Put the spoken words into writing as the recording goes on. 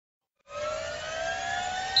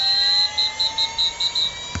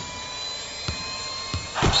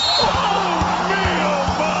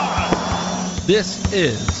This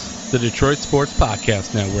is the Detroit Sports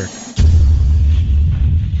Podcast Network.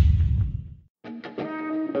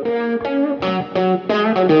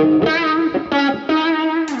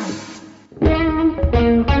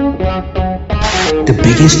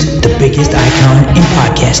 The biggest icon in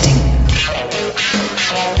podcasting.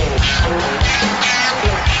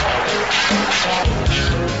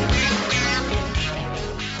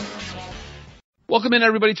 Welcome in,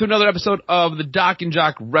 everybody, to another episode of the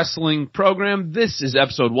DocNJock Wrestling Program. This is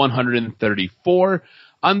episode 134.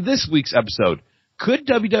 On this week's episode, could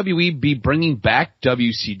WWE be bringing back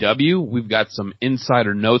WCW? We've got some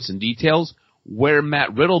insider notes and details, where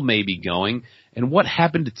Matt Riddle may be going, and what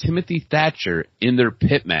happened to Timothy Thatcher in their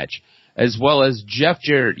pit match, as well as Jeff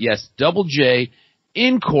Jarrett, yes, Double J,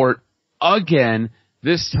 in court again,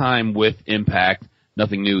 this time with Impact.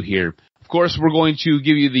 Nothing new here. Of course, we're going to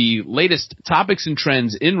give you the latest topics and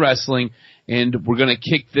trends in wrestling, and we're going to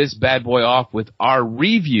kick this bad boy off with our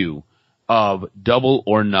review of Double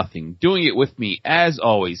or Nothing. Doing it with me, as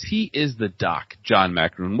always, he is the Doc, John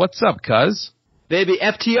Macaroon. What's up, cuz? Baby,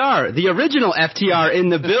 FTR, the original FTR in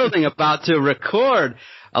the building, about to record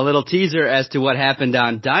a little teaser as to what happened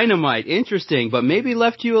on Dynamite. Interesting, but maybe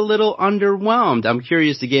left you a little underwhelmed. I'm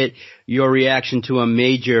curious to get your reaction to a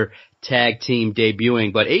major tag team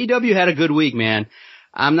debuting, but AEW had a good week, man.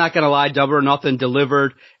 I'm not going to lie, Double or Nothing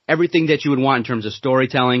delivered everything that you would want in terms of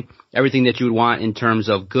storytelling, everything that you would want in terms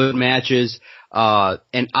of good matches,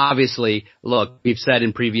 and obviously, look, we've said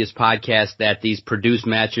in previous podcasts that these produced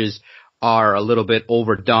matches are a little bit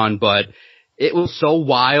overdone, but it was so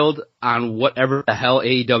wild on whatever the hell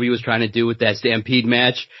AEW was trying to do with that Stampede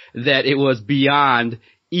match that it was beyond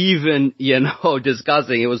even,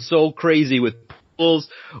 discussing. It was so crazy with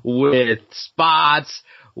with spots,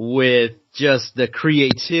 with just the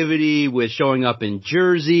creativity, with showing up in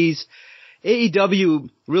jerseys.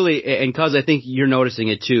 AEW really, and cause I think you're noticing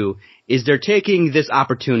it too, is they're taking this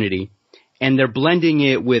opportunity and they're blending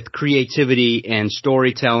it with creativity and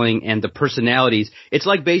storytelling and the personalities. It's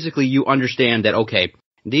like basically you understand that, okay,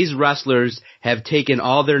 these wrestlers have taken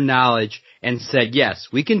all their knowledge and said, yes,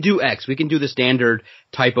 we can do X. We can do the standard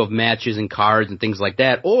type of matches and cards and things like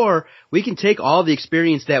that. Or we can take all the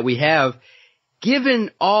experience that we have,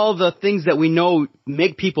 given all the things that we know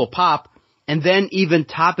make people pop, and then even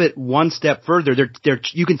top it one step further.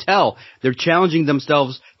 You can tell they're challenging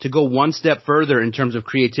themselves to go one step further in terms of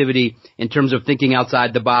creativity, in terms of thinking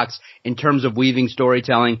outside the box, in terms of weaving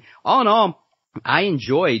storytelling. All in all, I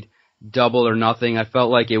enjoyed Double or Nothing. I felt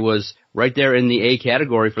like it was right there in the A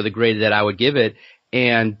category for the grade that I would give it,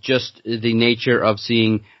 and just the nature of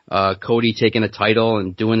seeing Cody taking a title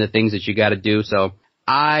and doing the things that you got to do. So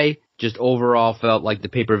I just overall felt like the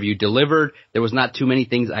pay-per-view delivered. There was not too many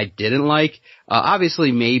things I didn't like.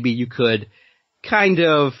 Obviously, maybe you could kind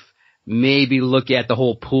of maybe look at the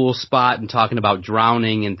whole pool spot and talking about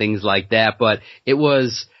drowning and things like that, but it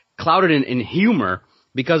was clouded in humor,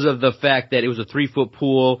 because of the fact that it was a 3-foot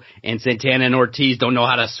pool and Santana and Ortiz don't know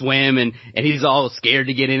how to swim and he's all scared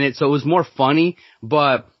to get in it. So it was more funny,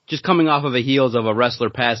 but just coming off of the heels of a wrestler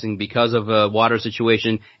passing because of a water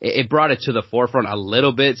situation, it brought it to the forefront a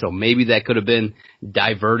little bit. So maybe that could have been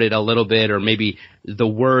diverted a little bit, or maybe the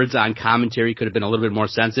words on commentary could have been a little bit more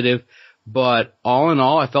sensitive. But all in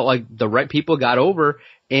all, I felt like the right people got over,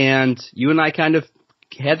 and you and I kind of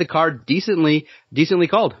had the card decently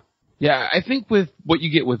called. Yeah, I think with what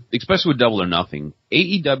you get with, especially with Double or Nothing,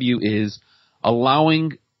 AEW is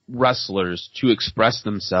allowing wrestlers to express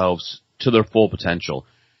themselves to their full potential.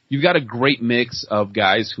 You've got a great mix of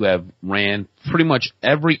guys who have ran pretty much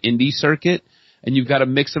every indie circuit, and you've got a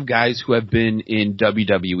mix of guys who have been in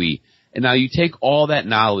WWE. And now you take all that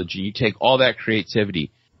knowledge and you take all that creativity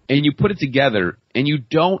and you put it together, and you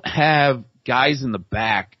don't have guys in the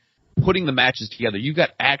back putting the matches together. You've got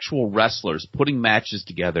actual wrestlers putting matches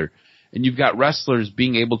together. And you've got wrestlers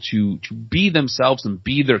being able to be themselves and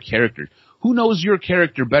be their character. Who knows your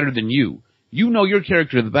character better than you? You know your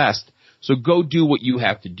character the best, so go do what you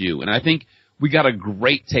have to do. And I think we got a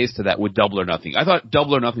great taste of that with Double or Nothing. I thought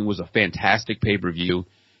Double or Nothing was a fantastic pay-per-view.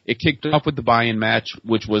 It kicked off with the buy-in match,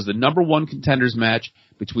 which was the number one contenders match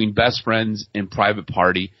between Best Friends and Private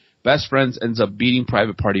Party. Best Friends ends up beating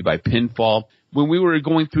Private Party by pinfall. When we were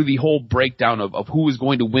going through the whole breakdown of who was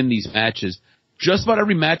going to win these matches, just about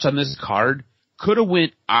every match on this card could have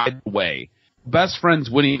went either way. Best Friends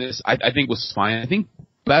winning this, I think, was fine. I think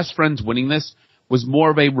Best Friends winning this was more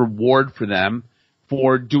of a reward for them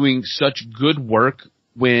for doing such good work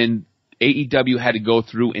when AEW had to go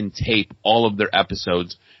through and tape all of their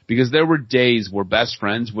episodes, because there were days where Best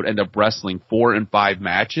Friends would end up wrestling 4 and 5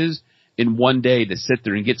 matches in one day to sit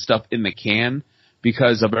there and get stuff in the can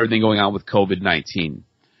because of everything going on with COVID-19.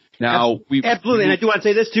 Now, absolutely, and I do want to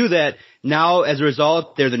say this too, that now as a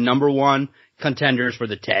result, they're the number one contenders for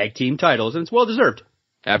the tag team titles, and it's well deserved.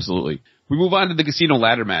 Absolutely. We move on to the casino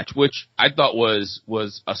ladder match, which I thought was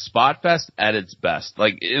a spot fest at its best.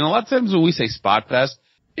 Like, and a lot of times when we say spot fest,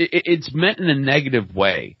 it's meant in a negative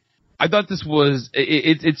way. I thought this was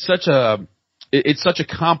it's such a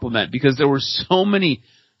compliment because there were so many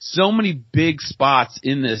big spots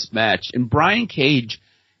in this match, and Brian Cage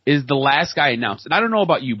is the last guy announced. And I don't know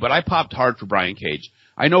about you, but I popped hard for Brian Cage.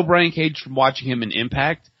 I know Brian Cage from watching him in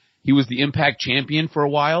Impact. He was the Impact champion for a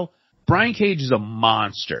while. Brian Cage is a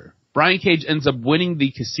monster. Brian Cage ends up winning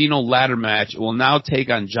the casino ladder match and will now take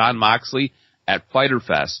on Jon Moxley at Fyter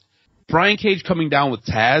Fest. Brian Cage coming down with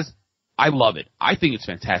Taz, I love it. I think it's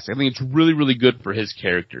fantastic. I think it's really, really good for his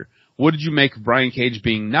character. What did you make of Brian Cage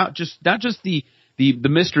being not just the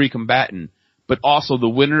mystery combatant, but also the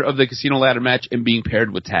winner of the casino ladder match and being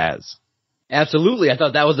paired with Taz? Absolutely. I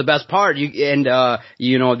thought that was the best part. There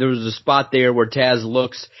was a spot there where Taz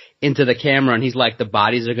looks into the camera and he's like, the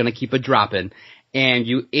bodies are going to keep a dropping. And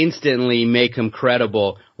you instantly make him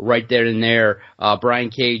credible right there and there. Brian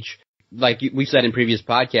Cage, like we said in previous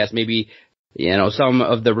podcasts, maybe, some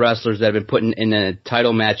of the wrestlers that have been put in the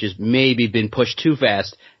title matches maybe been pushed too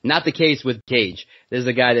fast. Not the case with Cage. This is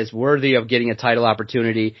a guy that's worthy of getting a title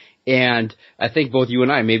opportunity. And I think both you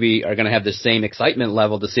and I maybe are going to have the same excitement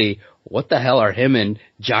level to see what the hell are him and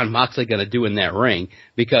Jon Moxley going to do in that ring,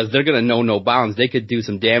 because they're going to know no bounds. They could do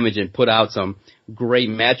some damage and put out some great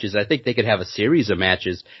matches. I think they could have a series of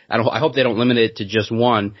matches. I hope they don't limit it to just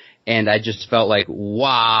one. And I just felt like,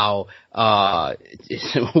 wow,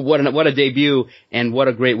 what a debut, and what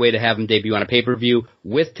a great way to have him debut on a pay-per-view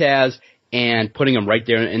with Taz and putting him right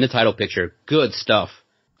there in the title picture. Good stuff.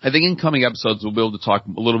 I think in coming episodes we'll be able to talk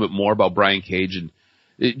a little bit more about Brian Cage and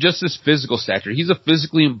just his physical stature. He's a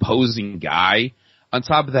physically imposing guy. On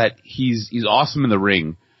top of that, he's awesome in the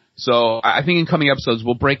ring. So I think in coming episodes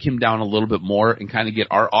we'll break him down a little bit more and kind of get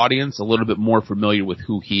our audience a little bit more familiar with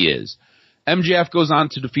who he is. MJF goes on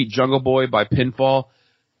to defeat Jungle Boy by pinfall.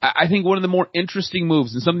 I think one of the more interesting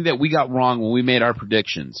moves, and something that we got wrong when we made our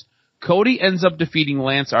predictions, Cody ends up defeating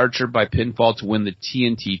Lance Archer by pinfall to win the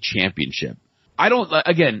TNT Championship. I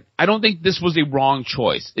don't think this was a wrong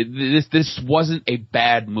choice. This wasn't a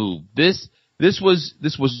bad move. This was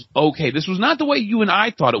okay. This was not the way you and I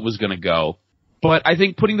thought it was going to go. But I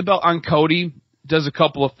think putting the belt on Cody does a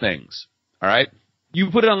couple of things. All right? You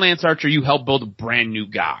put it on Lance Archer, you help build a brand new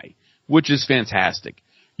guy, which is fantastic.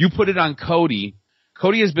 You put it on Cody.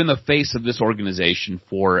 Cody has been the face of this organization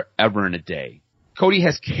forever and a day. Cody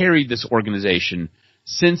has carried this organization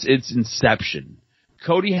since its inception.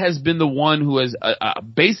 Cody has been the one who has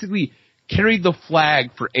basically carried the flag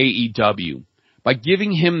for AEW. By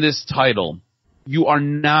giving him this title, you are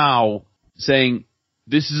now saying,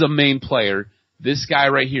 this is a main player, this guy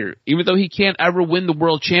right here. Even though he can't ever win the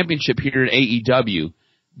world championship here in AEW,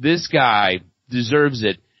 this guy deserves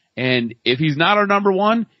it. And if he's not our number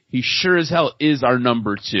one, he sure as hell is our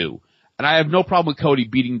number two. And I have no problem with Cody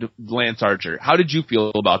beating Lance Archer. How did you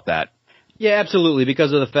feel about that? Yeah, absolutely,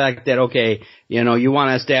 because of the fact that, okay, you want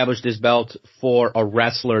to establish this belt for a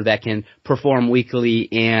wrestler that can perform weekly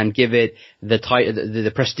and give it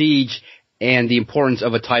the prestige and the importance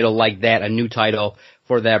of a title like that, a new title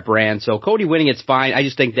for that brand. So Cody winning, it's fine. I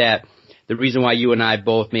just think that the reason why you and I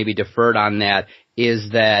both maybe deferred on that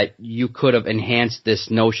is that you could have enhanced this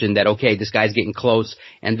notion that, okay, this guy's getting close,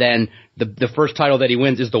 and then the first title that he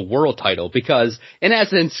wins is the world title, because in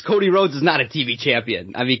essence, Cody Rhodes is not a TV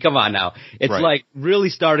champion. I mean, come on now. It's right. Like really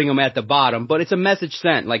starting him at the bottom, but it's a message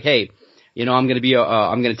sent like, hey, I'm going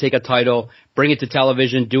to take a title, bring it to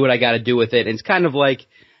television, do what I got to do with it. And it's kind of like,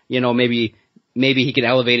 maybe he can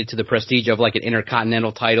elevate it to the prestige of like an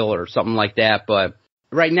intercontinental title or something like that, but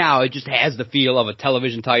right now, it just has the feel of a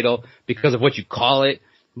television title because of what you call it.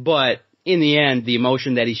 But in the end, the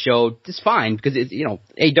emotion that he showed is fine because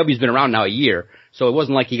AEW's been around now a year, so it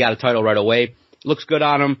wasn't like he got a title right away. Looks good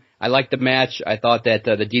on him. I liked the match. I thought that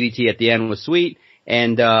the DDT at the end was sweet.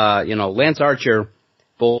 And Lance Archer,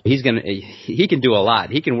 he can do a lot.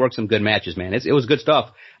 He can work some good matches, man. It was good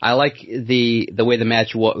stuff. I like the way the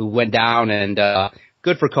match went down, and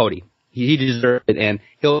good for Cody. He deserves it, and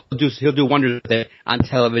he'll do wonders with it on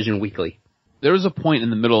television weekly. There was a point in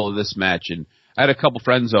the middle of this match, and I had a couple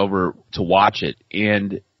friends over to watch it,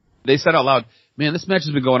 and they said out loud, man, this match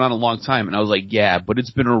has been going on a long time. And I was like, yeah, but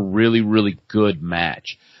it's been a really, really good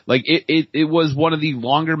match. Like, it was one of the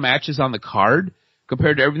longer matches on the card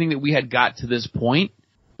compared to everything that we had got to this point.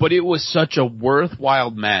 But it was such a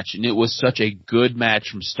worthwhile match, and it was such a good match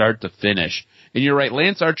from start to finish. And you're right,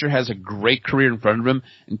 Lance Archer has a great career in front of him,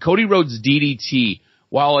 and Cody Rhodes' DDT,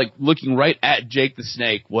 while like looking right at Jake the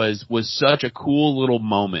Snake, was such a cool little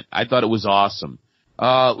moment. I thought it was awesome.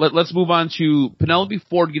 Let's move on to Penelope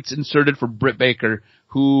Ford gets inserted for Britt Baker,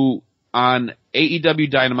 who on AEW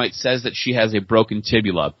Dynamite says that she has a broken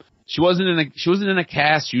tibia. She wasn't in a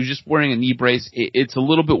cast. She was just wearing a knee brace. It's a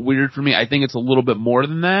little bit weird for me. I think it's a little bit more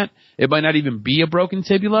than that. It might not even be a broken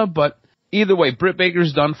tibia, but either way, Britt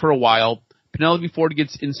Baker's done for a while. Penelope Ford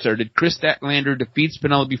gets inserted. Chris Statlander defeats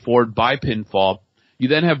Penelope Ford by pinfall. You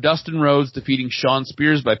then have Dustin Rhodes defeating Shawn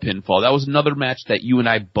Spears by pinfall. That was another match that you and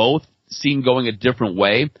I both seen going a different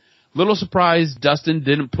way. Little surprised Dustin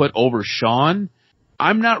didn't put over Shawn.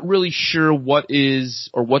 I'm not really sure what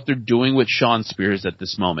they're doing with Shawn Spears at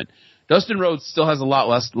this moment. Dustin Rhodes still has a lot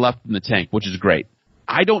less left in the tank, which is great.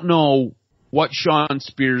 I don't know what Shawn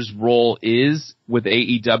Spears' role is with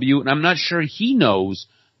AEW, and I'm not sure he knows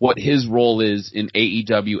what his role is in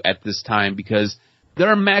AEW at this time, because there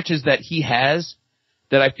are matches that he has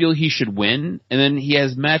that I feel he should win, and then he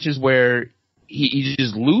has matches where he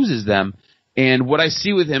just loses them. And what I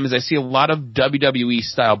see with him is I see a lot of WWE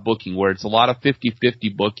style booking where it's a lot of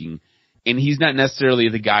 50-50 booking, and he's not necessarily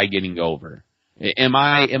the guy getting over. Am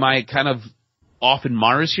I kind of off in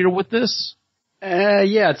Mars here with this?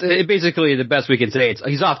 Yeah, it's basically the best we can say.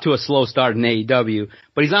 He's off to a slow start in AEW,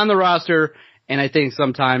 but he's on the roster, and I think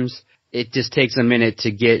sometimes it just takes a minute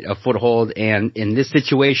to get a foothold. And in this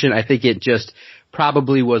situation, I think it just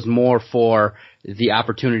probably was more for the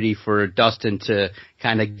opportunity for Dustin to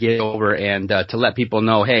kind of get over and to let people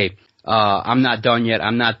know, hey, I'm not done yet.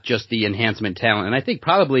 I'm not just the enhancement talent. And I think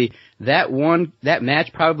probably that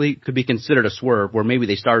match probably could be considered a swerve, where maybe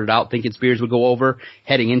they started out thinking Spears would go over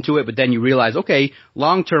heading into it, but then you realize, okay,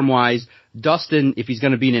 long-term wise, Dustin, if he's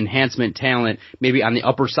going to be an enhancement talent, maybe on the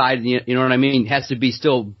upper side, you know what I mean, has to be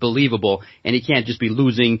still believable, and he can't just be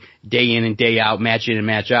losing day in and day out, match in and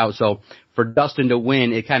match out. So for Dustin to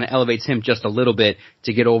win, it kind of elevates him just a little bit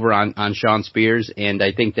to get over on Shawn Spears. And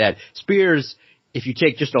I think that Spears, if you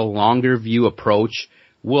take just a longer view approach,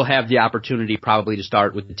 will have the opportunity probably to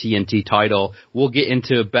start with the TNT title. We'll get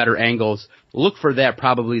into better angles. Look for that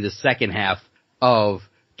probably the second half of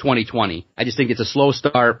 2020. I just think it's a slow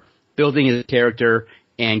start, building his character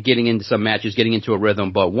and getting into some matches, getting into a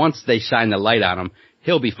rhythm. But once they shine the light on him,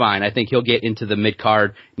 he'll be fine. I think he'll get into the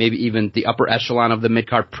mid-card, maybe even the upper echelon of the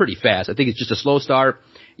mid-card pretty fast. I think it's just a slow start.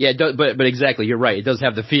 Yeah, it does, but exactly, you're right. It does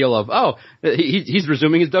have the feel of, he's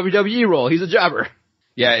resuming his WWE role. He's a jobber.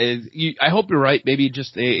 Yeah, I hope you're right. Maybe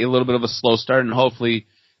just a little bit of a slow start, and hopefully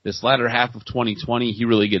this latter half of 2020 he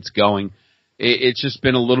really gets going. It's just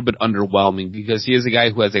been a little bit underwhelming because he is a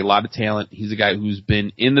guy who has a lot of talent. He's a guy who's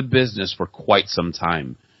been in the business for quite some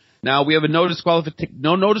time. Now we have a no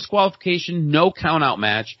disqualification, no count-out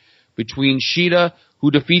match between Shida,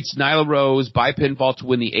 who defeats Nyla Rose by pinfall to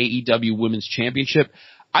win the AEW Women's Championship.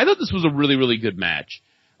 I thought this was a really, really good match.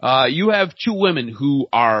 You have two women who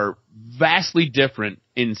are vastly different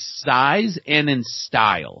in size and in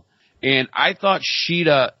style. And I thought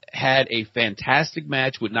Shida had a fantastic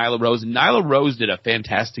match with Nyla Rose, and Nyla Rose did a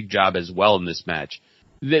fantastic job as well in this match.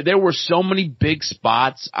 There were so many big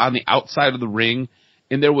spots on the outside of the ring,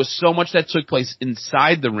 and there was so much that took place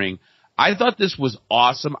inside the ring. I thought this was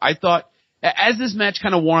awesome. I thought, as this match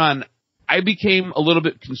kind of wore on, I became a little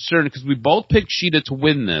bit concerned because we both picked Shida to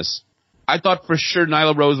win this. I thought for sure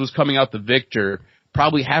Nyla Rose was coming out the victor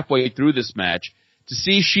probably halfway through this match. To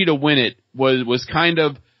see Shida win it was kind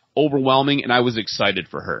of overwhelming, and I was excited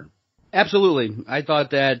for her. Absolutely. I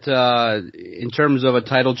thought that in terms of a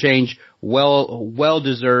title change, well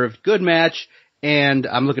deserved, good match, and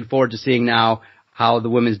I'm looking forward to seeing now how the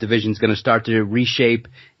women's division is going to start to reshape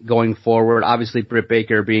going forward. Obviously, Britt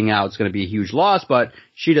Baker being out is going to be a huge loss, but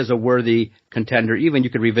Shida's a worthy contender. Even you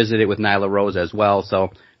could revisit it with Nyla Rose as well. So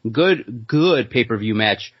good pay-per-view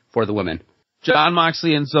match for the women. Jon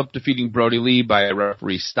Moxley ends up defeating Brody Lee by a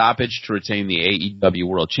referee stoppage to retain the AEW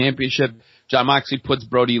World Championship. Jon Moxley puts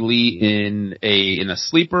Brody Lee in a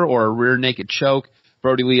sleeper or a rear naked choke.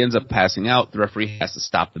 Brody Lee ends up passing out. The referee has to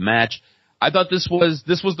stop the match. I thought this was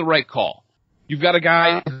the right call. You've got a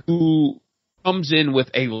guy who comes in with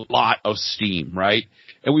a lot of steam, right?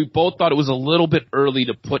 And we both thought it was a little bit early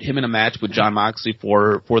to put him in a match with Jon Moxley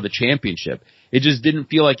for the championship. It just didn't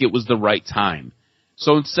feel like it was the right time.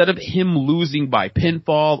 So instead of him losing by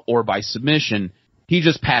pinfall or by submission, he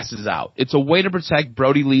just passes out. It's a way to protect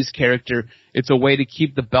Brody Lee's character. It's a way to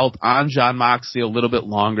keep the belt on Jon Moxley a little bit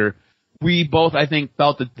longer. We both, I think,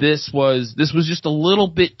 felt that this was just a little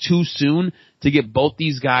bit too soon to get both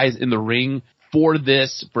these guys in the ring for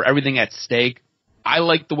everything at stake. I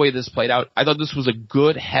liked the way this played out. I thought this was a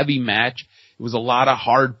good, heavy match. It was a lot of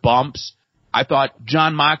hard bumps. I thought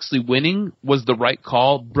Jon Moxley winning was the right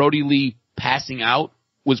call. Brody Lee passing out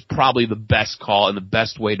was probably the best call and the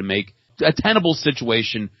best way to make a tenable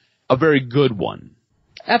situation a very good one.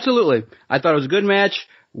 Absolutely. I thought it was a good match,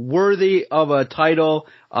 worthy of a title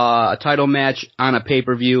match on a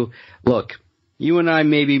pay-per-view. Look, you and I I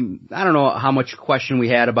don't know how much question we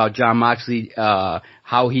had about Jon Moxley,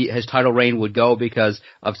 how his title reign would go because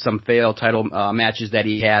of some failed title matches that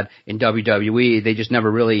he had in WWE. They just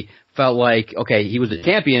never really felt like, okay, he was the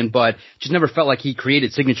champion, but just never felt like he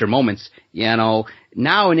created signature moments. Now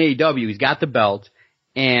in AEW, he's got the belt,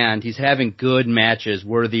 and he's having good matches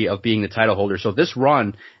worthy of being the title holder. So this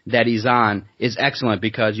run that he's on is excellent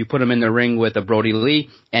because you put him in the ring with a Brody Lee,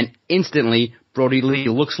 and instantly Brody Lee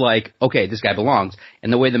looks like, okay, this guy belongs.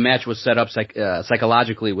 And the way the match was set up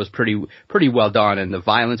psychologically was pretty well done, and the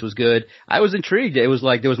violence was good. I was intrigued. It was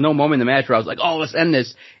like there was no moment in the match where I was like, oh, let's end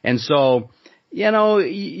this. And so,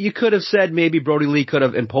 you could have said maybe Brody Lee could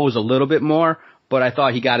have imposed a little bit more, but I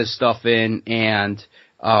thought he got his stuff in, and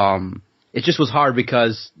it just was hard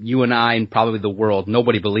because you and I and probably the world,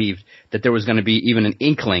 nobody believed that there was going to be even an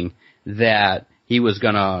inkling that he was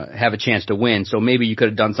going to have a chance to win. So maybe you could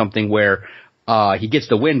have done something where he gets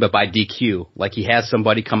the win, but by DQ. Like he has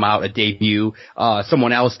somebody come out, a debut,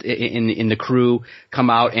 someone else in the crew come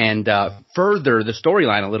out and further the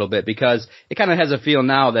storyline a little bit because it kind of has a feel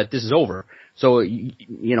now that this is over. So,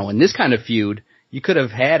 in this kind of feud, you could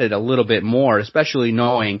have had it a little bit more, especially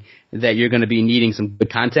knowing that you're going to be needing some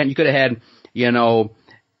good content. You could have had,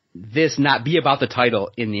 this not be about the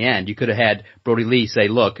title in the end. You could have had Brody Lee say,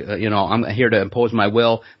 look, I'm here to impose my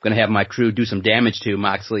will. I'm going to have my crew do some damage to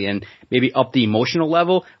Moxley, and maybe up the emotional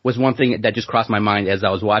level was one thing that just crossed my mind as I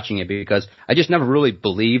was watching it because I just never really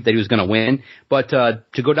believed that he was going to win. But to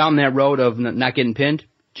go down that road of not getting pinned,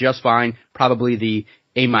 just fine. Probably the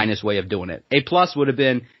A- way of doing it. A+ would have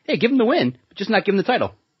been, hey, give him the win, but just not give him the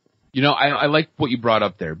title. I like what you brought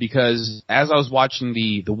up there because as I was watching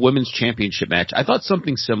the women's championship match, I thought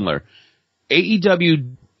something similar.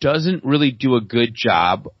 AEW doesn't really do a good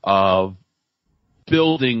job of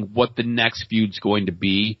building what the next feud's going to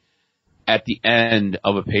be at the end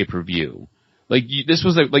of a pay-per-view. This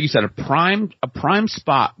was like you said, a prime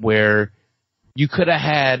spot where you could have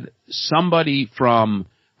had somebody from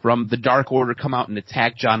the Dark Order come out and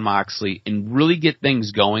attack Jon Moxley and really get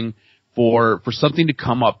things going for something to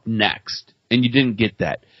come up next. And you didn't get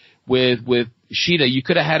that. With Shida, you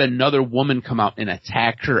could have had another woman come out and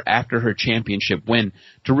attack her after her championship win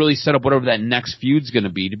to really set up whatever that next feud's going to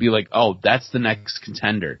be, to be like, oh, that's the next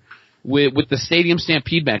contender. With the Stadium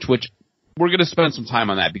Stampede match, which we're going to spend some time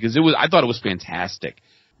on that because I thought it was fantastic.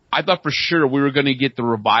 I thought for sure we were going to get the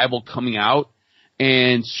Revival coming out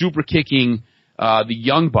and super kicking the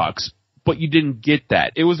Young Bucks, but you didn't get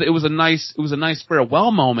that. It was a nice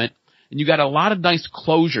farewell moment, and you got a lot of nice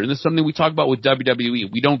closure. And this is something we talk about with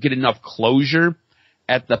WWE. We don't get enough closure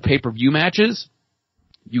at the pay-per-view matches.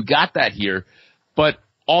 You got that here, but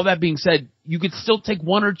all that being said, you could still take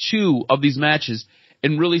one or two of these matches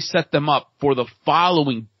and really set them up for the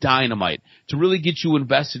following Dynamite to really get you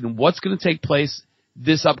invested in what's going to take place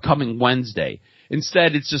this upcoming Wednesday.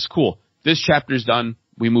 Instead, it's just cool. This chapter's done.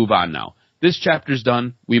 We move on now. This chapter's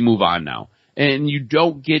done. We move on now. And you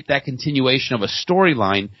don't get that continuation of a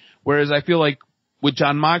storyline, whereas I feel like with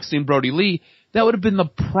Jon Moxley and Brody Lee, that would have been the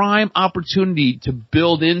prime opportunity to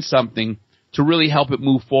build in something to really help it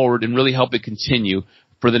move forward and really help it continue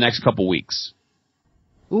for the next couple weeks.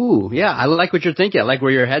 Ooh, yeah, I like what you're thinking. I like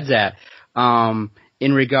where your head's at.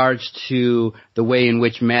 In regards to the way in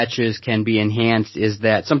which matches can be enhanced is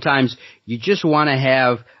that sometimes you just want to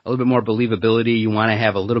have a little bit more believability. You want to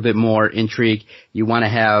have a little bit more intrigue. You want to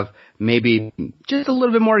have maybe just a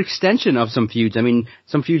little bit more extension of some feuds. I mean,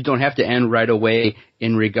 some feuds don't have to end right away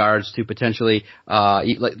in regards to potentially,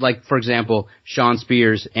 like for example, Shawn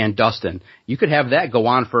Spears and Dustin. You could have that go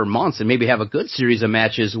on for months and maybe have a good series of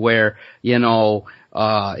matches where, in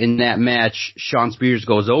that match, Shawn Spears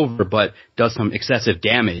goes over, but does some excessive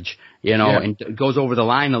damage, and goes over the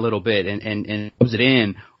line a little bit and moves it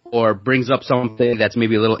in, or brings up something that's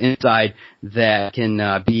maybe a little inside that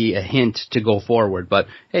can be a hint to go forward. But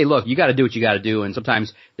hey, look, you got to do what you got to do, and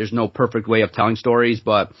sometimes there's no perfect way of telling stories.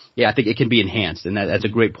 But yeah, I think it can be enhanced, and that's a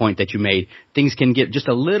great point that you made. Things can get just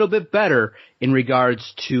a little bit better in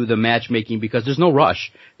regards to the matchmaking because there's no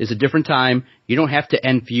rush. It's a different time. You don't have to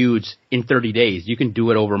end feuds in 30 days. You can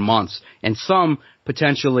do it over months, and some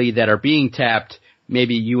potentially that are being tapped.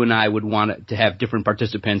 Maybe you and I would want to have different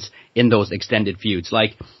participants in those extended feuds.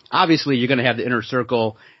 Like, obviously, you're going to have the Inner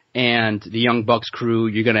Circle and the Young Bucks crew.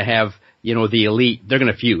 You're going to have, the Elite. They're going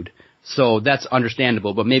to feud. So that's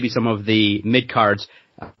understandable, but maybe some of the mid-card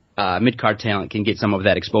talent can get some of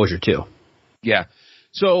that exposure too. Yeah.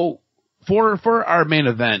 So for our main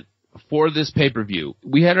event, for this pay-per-view,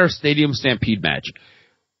 we had our Stadium Stampede match,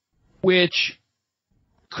 which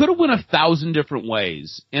could have went 1,000 different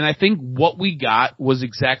ways. And I think what we got was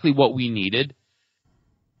exactly what we needed.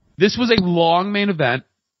 This was a long main event.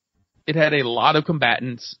 It had a lot of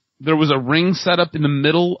combatants. There was a ring set up in the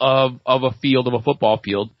middle of a football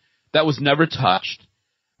field, that was never touched.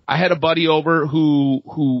 I had a buddy over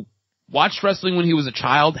who watched wrestling when he was a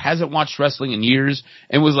child, hasn't watched wrestling in years,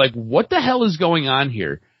 and was like, what the hell is going on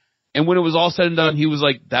here? And when it was all said and done, he was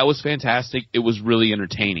like, that was fantastic. It was really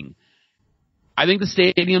entertaining. I think the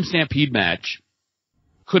Stadium Stampede match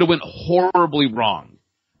could have went horribly wrong.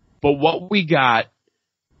 But what we got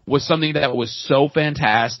was something that was so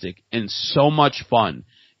fantastic and so much fun.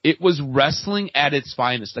 It was wrestling at its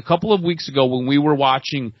finest. A couple of weeks ago when we were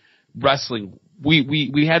watching wrestling,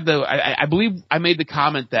 we had I believe I made the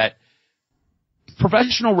comment that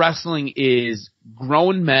professional wrestling is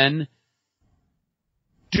grown men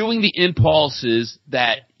doing the impulses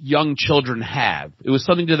that young children have. It was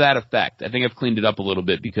something to that effect. I think I've cleaned it up a little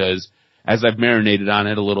bit because as I've marinated on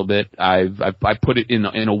it a little bit, I put it in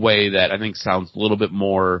a way that I think sounds a little bit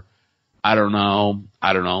more, I don't know.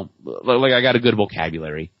 Like I got a good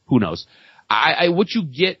vocabulary. Who knows? What you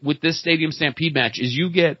get with this Stadium Stampede match is you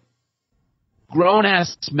get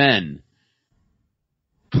grown-ass men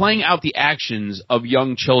playing out the actions of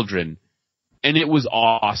young children, and it was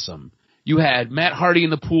awesome. You had Matt Hardy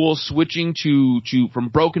in the pool switching from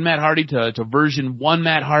broken Matt Hardy to version 1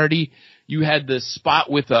 Matt Hardy. You had the spot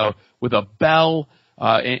with a bell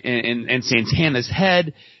and Santana's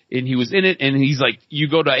head, and he was in it, and he's like, you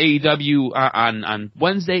go to AEW on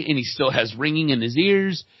Wednesday, and he still has ringing in his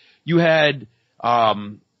ears. You had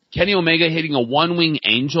Kenny Omega hitting a one-wing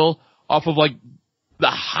angel off of like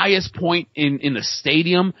the highest point in the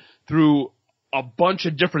stadium through a bunch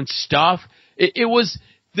of different stuff.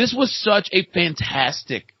 This was such a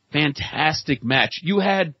fantastic match. You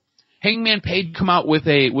had Hangman Page come out with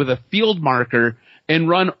a field marker and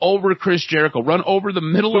run over Chris Jericho, run over the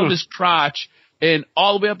middle of his crotch and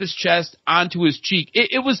all the way up his chest onto his cheek.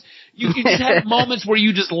 It was, you just had moments where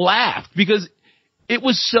you just laughed because it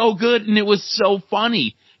was so good and it was so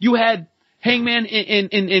funny. You had Hangman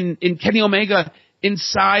and Kenny Omega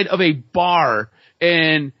inside of a bar,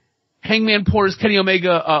 and Hangman pours Kenny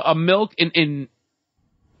Omega a milk, and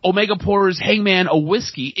Omega pours Hangman a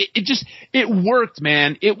whiskey. It worked,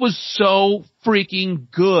 man. It was so freaking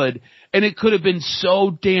good, and it could have been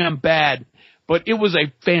so damn bad, but it was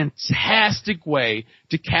a fantastic way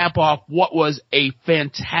to cap off what was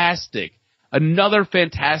another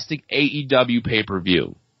fantastic AEW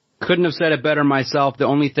pay-per-view. Couldn't have said it better myself. The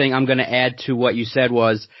only thing I'm going to add to what you said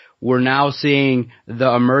was we're now seeing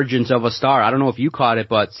the emergence of a star. I don't know if you caught it,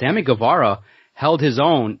 but Sammy Guevara held his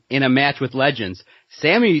own in a match with legends.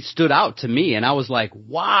 Sammy stood out to me, and I was like,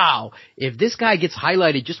 wow, if this guy gets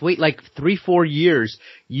highlighted, just wait like 3-4 years.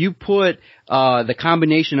 You put the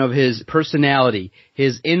combination of his personality,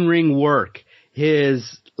 his in-ring work,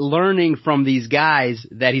 his learning from these guys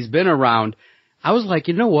that he's been around. I was like,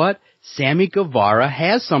 you know what? Sammy Guevara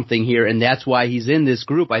has something here, and that's why he's in this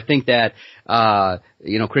group. I think that,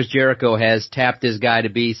 Chris Jericho has tapped this guy to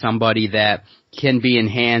be somebody that can be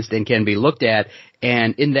enhanced and can be looked at.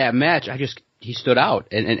 And in that match, he stood out.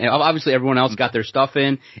 And obviously everyone else got their stuff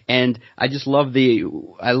in. And I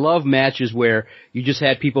love matches where you just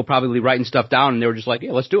had people probably writing stuff down and they were just like,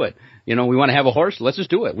 yeah, let's do it. We want to have a horse, let's just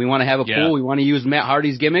do it. We want to have a pool, we want to use Matt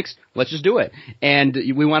Hardy's gimmicks, let's just do it. And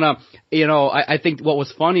we want to, I think what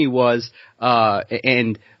was funny was,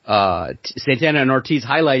 Santana and Ortiz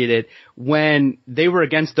highlighted it when they were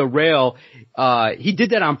against the rail. He did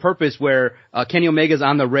that on purpose where, Kenny Omega's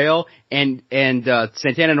on the rail and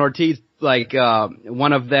Santana and Ortiz,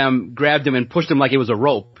 one of them grabbed him and pushed him like it was a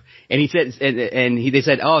rope. And he said, they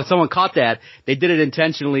said, oh, someone caught that. They did it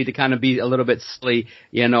intentionally to kind of be a little bit silly,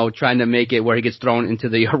 trying to make it where he gets thrown into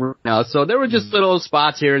the arena. So there were just little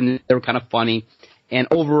spots here and they were kind of funny. And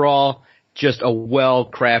overall, just a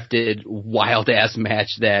well-crafted, wild-ass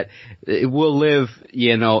match that it will live,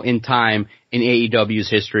 in time in AEW's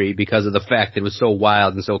history because of the fact that it was so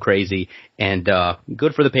wild and so crazy. And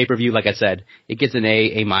good for the pay-per-view. Like I said, it gets an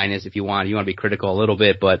A- if you want. You want to be critical a little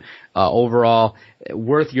bit, but overall,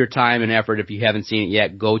 worth your time and effort. If you haven't seen it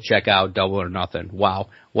yet, go check out Double or Nothing. Wow,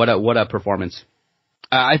 what a performance!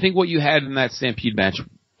 I think what you had in that Stampede match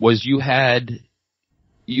was you had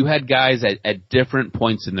guys at different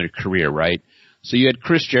points in their career, right? So you had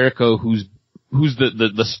Chris Jericho, who's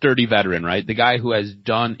the sturdy veteran, right? The guy who has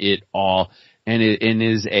done it all and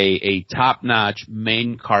is a top-notch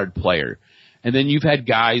main card player. And then you've had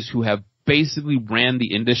guys who have basically ran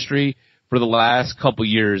the industry for the last couple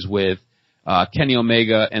years with Kenny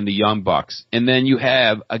Omega and the Young Bucks. And then you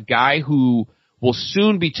have a guy who will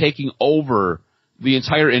soon be taking over the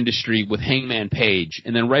entire industry with Hangman Page.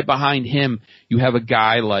 And then right behind him, you have a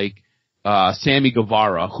guy like Sammy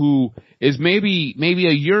Guevara, who is maybe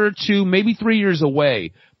a year or two, maybe 3 years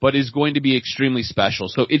away, but is going to be extremely special.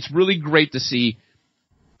 So it's really great to see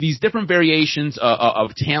these different variations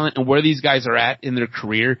of talent and where these guys are at in their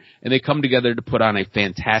career, and they come together to put on a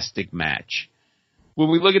fantastic match. When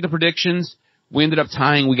we look at the predictions, we ended up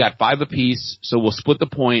tying. We got 5 apiece, so we'll split the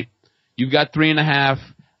point. You've got 3.5.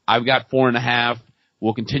 I've got 4.5.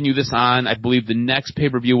 We'll continue this on. I believe the next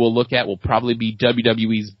pay-per-view we'll look at will probably be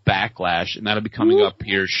WWE's Backlash, and that'll be coming up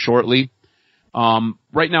here shortly.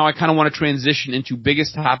 Right now, I kind of want to transition into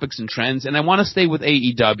biggest topics and trends, and I want to stay with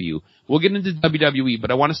AEW. We'll get into WWE, but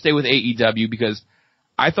I want to stay with AEW because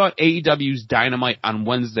I thought AEW's Dynamite on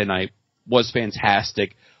Wednesday night was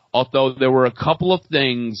fantastic, although there were a couple of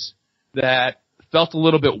things that felt a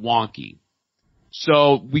little bit wonky.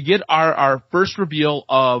 So we get our first reveal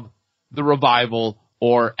of the Revival,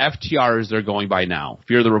 or FTR as they're going by now,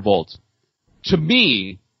 Fear the Revolt. To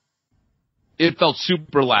me, it felt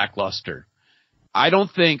super lackluster. I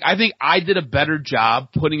think I did a better job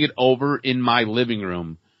putting it over in my living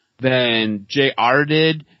room than JR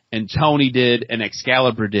did and Tony did and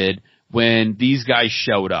Excalibur did when these guys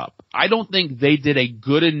showed up. I don't think they did a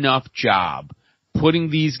good enough job putting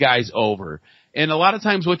these guys over. And a lot of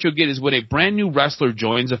times what you'll get is when a brand new wrestler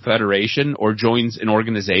joins a federation or joins an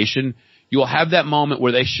organization, you'll have that moment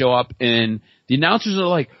where they show up and the announcers are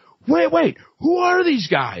like, wait, who are these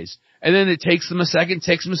guys? And then it takes them a second.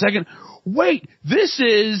 Wait, this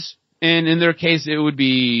is, and in their case it would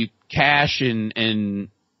be Cash and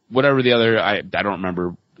whatever the other, I don't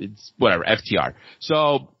remember, it's whatever, FTR.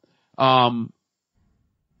 So,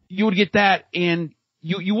 you would get that and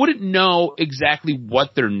you wouldn't know exactly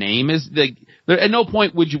what their name is. At no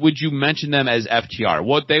point would you mention them as FTR.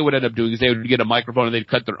 What they would end up doing is they would get a microphone and they'd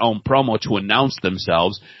cut their own promo to announce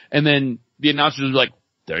themselves. And then the announcers would be like,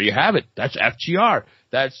 there you have it. That's FTR.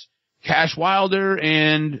 That's Cash Wilder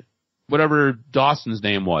and whatever Dawson's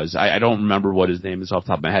name was. I don't remember what his name is off the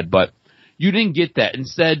top of my head, but you didn't get that.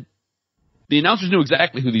 Instead, the announcers knew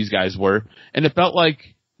exactly who these guys were, and it felt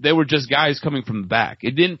like they were just guys coming from the back.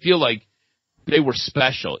 It didn't feel like they were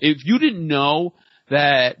special. If you didn't know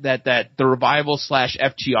that the Revival /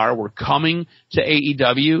 FTR were coming to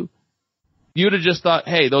AEW, you'd have just thought,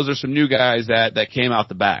 hey, those are some new guys that came out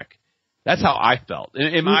the back. That's how I felt.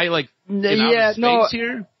 Am I like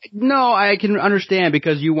here? No, I can understand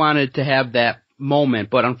because you wanted to have that moment,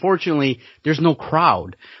 but unfortunately there's no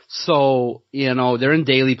crowd. So, they're in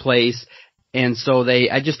Daily Place, and so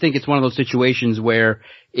I just think it's one of those situations where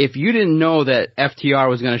if you didn't know that FTR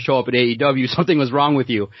was going to show up at AEW, something was wrong with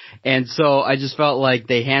you. And so I just felt like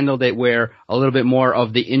they handled it where a little bit more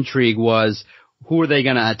of the intrigue was, who are they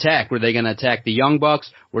going to attack? Were they going to attack the Young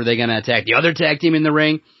Bucks? Were they going to attack the other tag team in the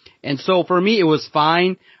ring? And so for me, it was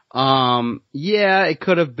fine. It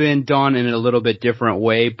could have been done in a little bit different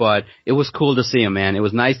way, but it was cool to see them, man. It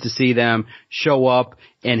was nice to see them show up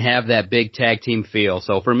and have that big tag team feel.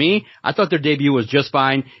 So for me, I thought their debut was just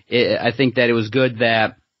fine. I think that it was good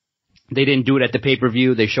that they didn't do it at the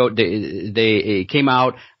pay-per-view. They came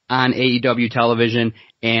out on AEW television,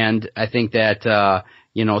 and I think that,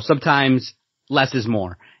 sometimes less is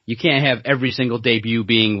more. You can't have every single debut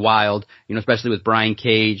being wild, especially with Brian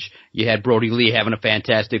Cage. You had Brody Lee having a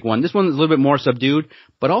fantastic one. This one's a little bit more subdued,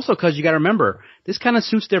 but also because you got to remember, this kind of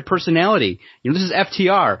suits their personality. This is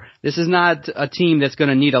FTR. This is not a team that's going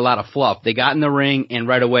to need a lot of fluff. They got in the ring, and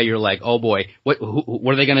right away you're like, oh boy, what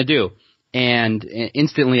are they going to do? And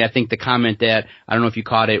instantly, I think the comment that, I don't know if you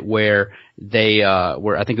caught it, where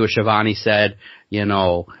I think it was Shivani said,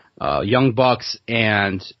 Young Bucks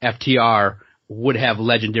and FTR would have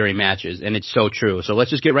legendary matches, and it's so true. So let's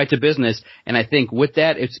just get right to business, and I think with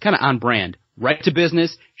that, it's kind of on brand. Right to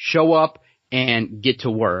business, show up, and get to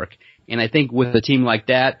work. And I think with a team like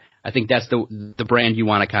that, I think that's the brand you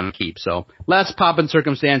want to kind of keep. So less pomp and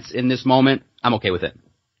circumstance in this moment. I'm okay with it.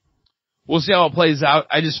 We'll see how it plays out.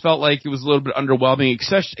 I just felt like it was a little bit underwhelming,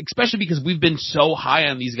 especially because we've been so high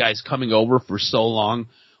on these guys coming over for so long.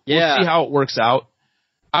 We'll see how it works out.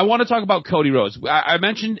 I want to talk about Cody Rhodes. I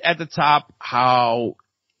mentioned at the top how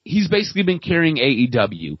he's basically been carrying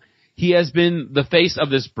AEW. He has been the face of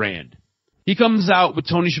this brand. He comes out with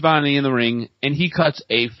Tony Schiavone in the ring, and he cuts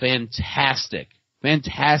a fantastic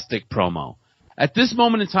promo. At this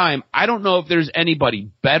moment in time, I don't know if there's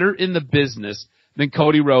anybody better in the business than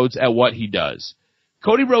Cody Rhodes at what he does.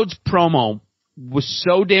 Cody Rhodes' promo was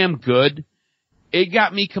so damn good, it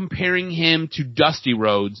got me comparing him to Dusty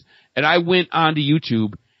Rhodes, and I went onto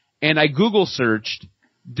YouTube and I Google searched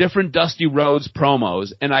different Dusty Rhodes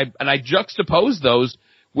promos, and I juxtaposed those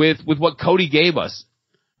with what Cody gave us.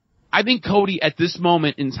 I think Cody at this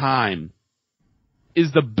moment in time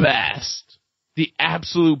is the best, the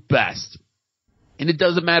absolute best. And it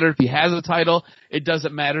doesn't matter if he has a title. It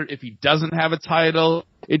doesn't matter if he doesn't have a title.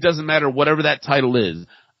 It doesn't matter whatever that title is.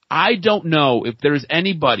 I don't know if there's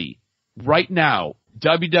anybody right now,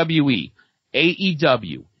 WWE,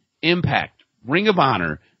 AEW, Impact, Ring of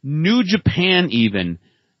Honor, New Japan even,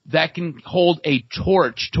 that can hold a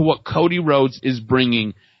torch to what Cody Rhodes is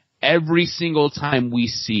bringing every single time we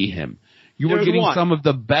see him. You are getting some of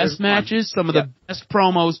the best matches, some of the best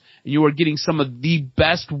promos, and you are getting some of the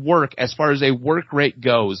best work as far as a work rate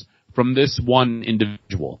goes from this one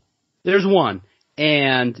individual. There's one,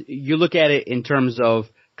 and you look at it in terms of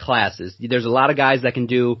classes. There's a lot of guys that can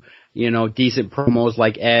do, decent promos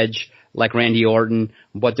like Edge, like Randy Orton,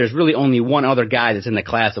 but there's really only one other guy that's in the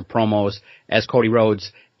class of promos as Cody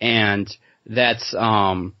Rhodes, and that's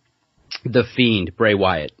the Fiend, Bray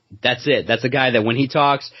Wyatt. That's it. That's a guy that when he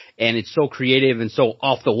talks, and it's so creative and so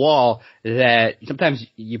off the wall that sometimes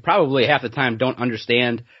you probably half the time don't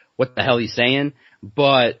understand what the hell he's saying,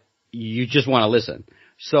 but you just want to listen.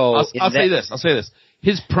 So I'll say this.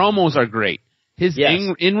 His promos are great. His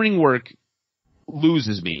in-ring work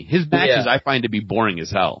loses me. His matches I find to be boring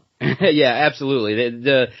as hell. Yeah, absolutely.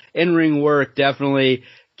 The in-ring work definitely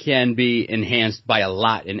can be enhanced by a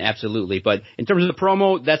lot, and absolutely. But in terms of the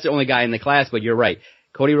promo, that's the only guy in the class, but you're right.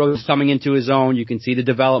 Cody Rhodes is coming into his own. You can see the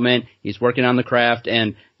development. He's working on the craft.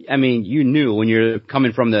 And, I mean, you knew when you're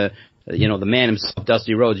coming from the man himself,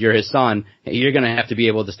 Dusty Rhodes, you're his son, you're going to have to be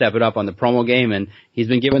able to step it up on the promo game. And he's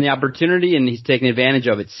been given the opportunity, and he's taking advantage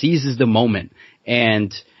of it, seizes the moment.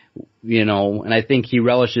 And, and I think he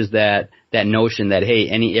relishes that notion that, hey,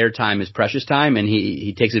 any airtime is precious time, and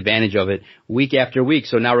he takes advantage of it week after week.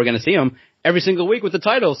 So now we're going to see him every single week with the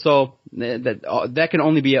title. So that can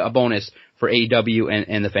only be a bonus for AEW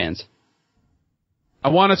and the fans. I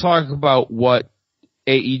want to talk about what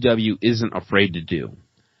AEW isn't afraid to do.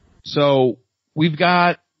 So we've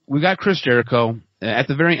got Chris Jericho at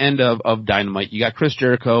the very end of Dynamite. You got Chris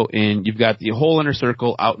Jericho and you've got the whole inner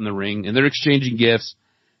circle out in the ring, and they're exchanging gifts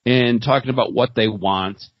and talking about what they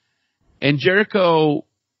want. And Jericho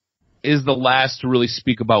is the last to really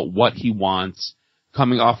speak about what he wants,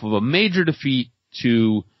 coming off of a major defeat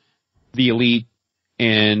to the Elite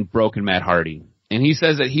and Broken Matt Hardy. And he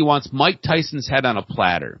says that he wants Mike Tyson's head on a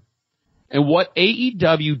platter. And what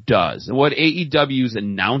AEW does, and what AEW's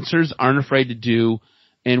announcers aren't afraid to do,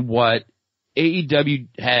 and what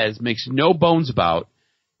AEW makes no bones about,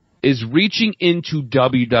 is reaching into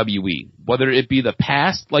WWE, whether it be the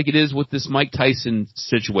past, like it is with this Mike Tyson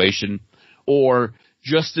situation, or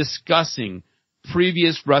just discussing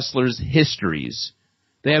previous wrestlers' histories.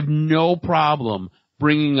 They have no problem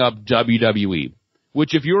bringing up WWE,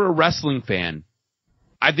 which if you're a wrestling fan,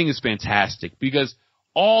 I think is fantastic, because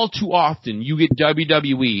all too often you get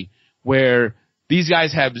WWE where these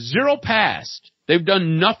guys have zero past. They've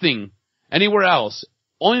done nothing anywhere else.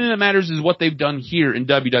 Only thing that matters is what they've done here in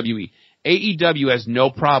WWE. AEW has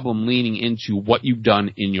no problem leaning into what you've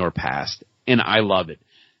done in your past, and I love it.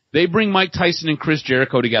 They bring Mike Tyson and Chris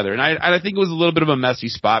Jericho together, and I think it was a little bit of a messy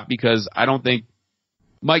spot because I don't think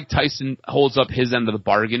Mike Tyson holds up his end of the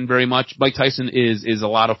bargain very much. Mike Tyson is a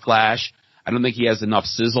lot of flash. I don't think he has enough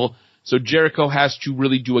sizzle. So Jericho has to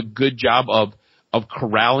really do a good job of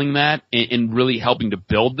corralling that and really helping to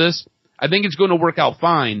build this. I think it's going to work out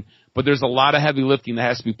fine, but there's a lot of heavy lifting that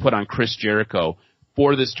has to be put on Chris Jericho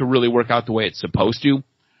for this to really work out the way it's supposed to.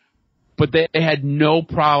 But they had no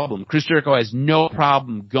problem. Chris Jericho has no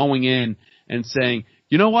problem going in and saying,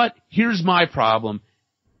 you know what? Here's my problem.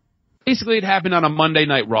 Basically, it happened on a Monday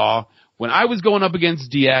Night Raw when I was going up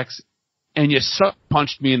against DX and you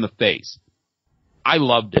punched me in the face. I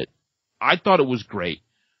loved it. I thought it was great.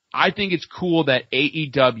 I think it's cool that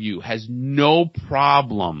AEW has no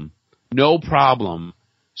problem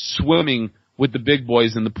swimming with the big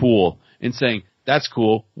boys in the pool and saying, that's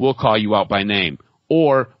cool, we'll call you out by name.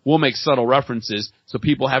 Or we'll make subtle references so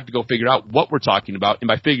people have to go figure out what we're talking about. And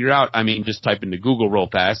by figure out, I mean just type into Google real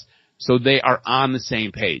fast so they are on the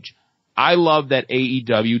same page. I love that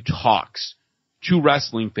AEW talks to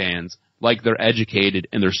wrestling fans like they're educated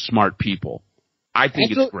and they're smart people. I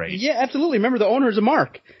think it's great. Yeah, absolutely. Remember, the owner is a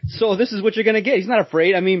mark. So this is what you're going to get. He's not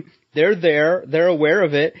afraid. I mean, they're there. They're aware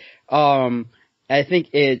of it. I think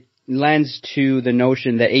it lends to the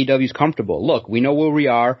notion that AEW is comfortable. Look, we know where we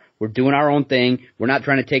are. We're doing our own thing. We're not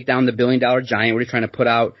trying to take down the billion-dollar giant. We're just trying to put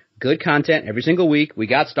out good content every single week. We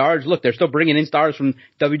got stars. Look, they're still bringing in stars from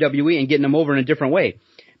WWE and getting them over in a different way.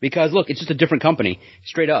 Because, look, it's just a different company.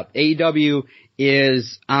 Straight up. AEW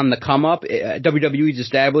is on the come-up. WWE is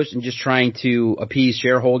established and just trying to appease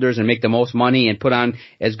shareholders and make the most money and put on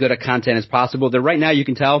as good a content as possible. They're right now, you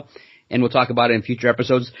can tell, and we'll talk about it in future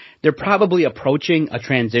episodes, they're probably approaching a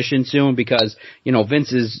transition soon because,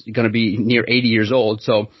 Vince is going to be near 80 years old.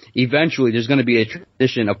 So eventually there's going to be a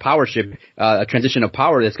transition of power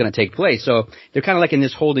that's going to take place. So they're kind of like in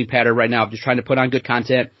this holding pattern right now of just trying to put on good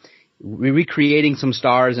content, recreating some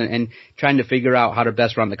stars and trying to figure out how to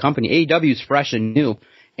best run the company. AEW is fresh and new,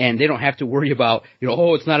 and they don't have to worry about,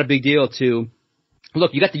 it's not a big deal to,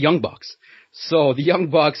 look, you got the Young Bucks. So the Young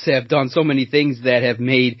Bucks have done so many things that have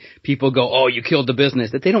made people go, oh, you killed the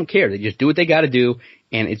business, that they don't care. They just do what they got to do,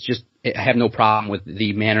 and it's just, I have no problem with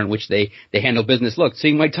the manner in which they handle business. Look,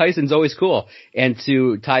 seeing Mike Tyson's always cool, and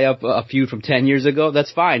to tie up a feud from 10 years ago,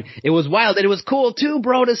 that's fine. It was wild, and it was cool too,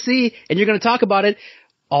 bro, to see, and you're going to talk about it.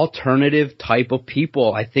 Alternative type of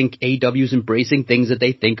people. I think AEW is embracing things that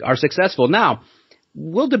they think are successful. Now,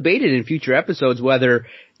 we'll debate it in future episodes whether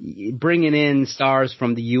bringing in stars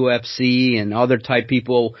from the UFC and other type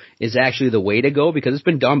people is actually the way to go, because it's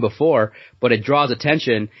been done before, but it draws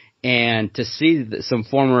attention. And to see some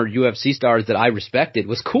former UFC stars that I respected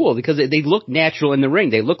was cool because they look natural in the ring.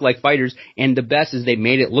 They look like fighters, and the best is they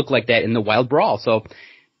made it look like that in the Wild Brawl. So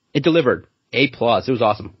it delivered. A+. It was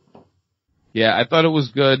awesome. Yeah, I thought it was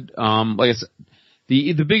good. Like I said,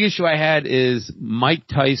 the big issue I had is Mike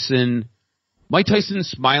Tyson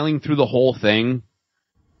smiling through the whole thing.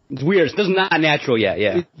 It's weird. It's not natural yet.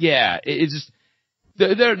 Yeah. It's just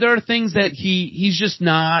there are things that he's just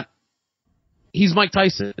not. He's Mike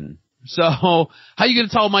Tyson. So how are you going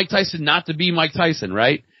to tell Mike Tyson not to be Mike Tyson,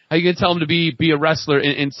 right? How are you going to tell him to be a wrestler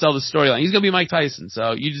and sell the storyline? He's going to be Mike Tyson.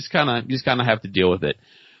 So you just kind of have to deal with it.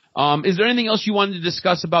 Is there anything else you wanted to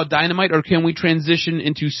discuss about Dynamite, or can we transition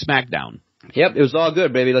into Smackdown? Yep, it was all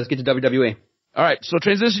good, baby. Let's get to WWE. All right, so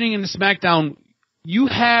transitioning into Smackdown, you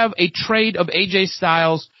have a trade of AJ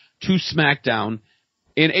Styles to Smackdown,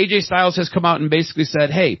 and AJ Styles has come out and basically said,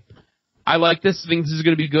 hey, I like this. I think this is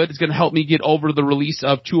going to be good. It's going to help me get over the release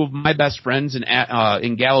of two of my best friends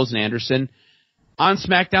in Gallows and Anderson. On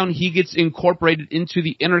Smackdown, he gets incorporated into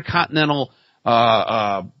the Intercontinental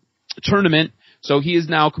tournament. So he is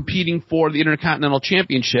now competing for the Intercontinental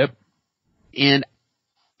Championship. And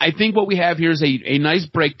I think what we have here is a nice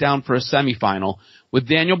breakdown for a semifinal with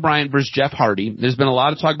Daniel Bryan versus Jeff Hardy. There's been a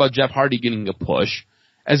lot of talk about Jeff Hardy getting a push,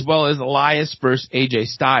 as well as Elias versus AJ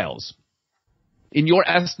Styles. In your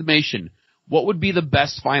estimation, what would be the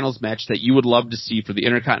best finals match that you would love to see for the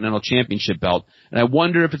Intercontinental Championship belt? And I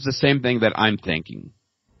wonder if it's the same thing that I'm thinking.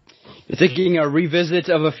 You're thinking a revisit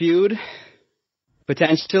of a feud?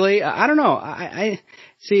 Potentially. I don't know. I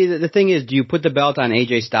see, the thing is, do you put the belt on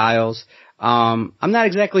AJ Styles? I'm not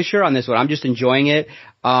exactly sure on this one. I'm just enjoying it.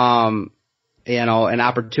 An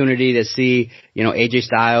opportunity to see, AJ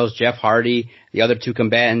Styles, Jeff Hardy, the other two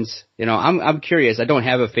combatants. I'm curious. I don't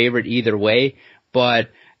have a favorite either way, but,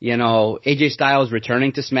 AJ Styles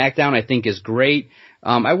returning to SmackDown I think is great.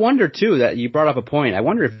 I wonder too, that you brought up a point. I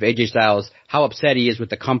wonder if AJ Styles, how upset he is with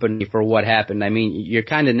the company for what happened. I mean, you're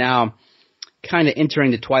kind of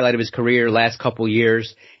entering the twilight of his career last couple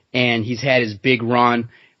years, and he's had his big run.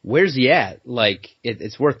 Where's he at? Like,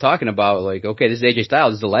 it's worth talking about. Like, okay, this is AJ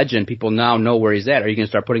Styles, is a legend. People now know where he's at. Are you going to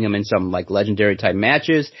start putting him in some, like, legendary type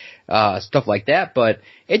matches, stuff like that? But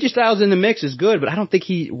AJ Styles in the mix is good, but I don't think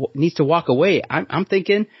he needs to walk away. I'm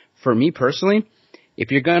thinking, for me personally, if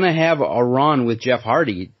you're going to have a run with Jeff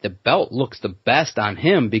Hardy, the belt looks the best on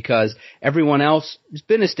him because everyone else has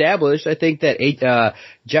been established. I think that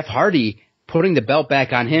Jeff Hardy, putting the belt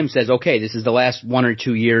back on him, says, okay, this is the last 1 or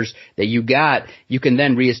 2 years that you got. You can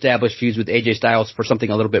then reestablish feuds with AJ Styles for something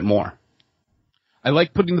a little bit more. I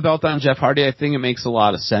like putting the belt on Jeff Hardy. I think it makes a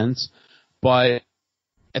lot of sense. But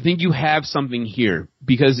I think you have something here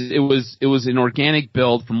because it was an organic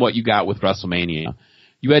build from what you got with WrestleMania.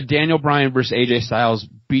 You had Daniel Bryan versus AJ Styles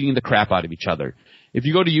beating the crap out of each other. If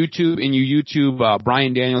you go to YouTube and you YouTube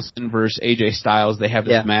Bryan Danielson versus AJ Styles, they have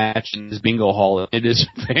this match in this bingo hall. It is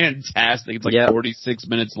fantastic. It's like 46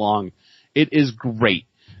 minutes long. It is great.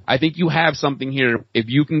 I think you have something here if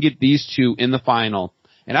you can get these two in the final.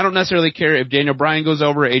 And I don't necessarily care if Daniel Bryan goes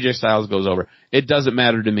over or AJ Styles goes over. It doesn't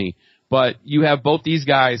matter to me. But you have both these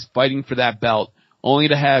guys fighting for that belt, only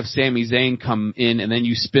to have Sami Zayn come in, and then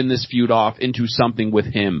you spin this feud off into something with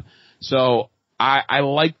him. So I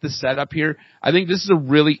like the setup here. I think this is a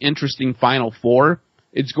really interesting Final Four.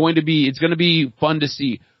 it's going to be fun to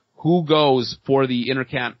see who goes for the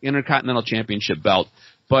Intercontinental Championship belt.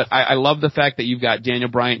 But I love the fact that you've got Daniel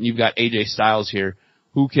Bryan and you've got AJ Styles here,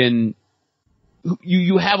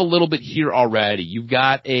 you have a little bit here already. You've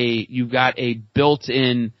got a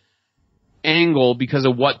built-in angle because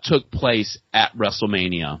of what took place at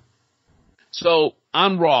WrestleMania. So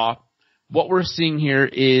on Raw, what we're seeing here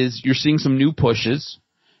is you're seeing some new pushes.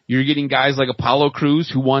 You're getting guys like Apollo Crews,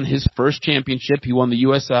 who won his first championship. He won the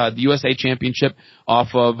USA Championship or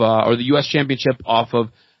the US Championship off of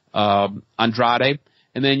Andrade.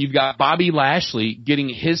 And then you've got Bobby Lashley getting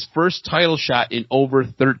his first title shot in over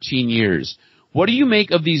 13 years. What do you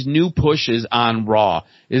make of these new pushes on Raw?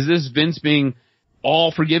 Is this Vince being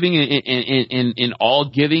all forgiving and all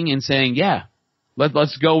giving and saying, yeah,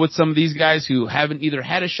 let's go with some of these guys who haven't either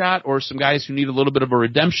had a shot or some guys who need a little bit of a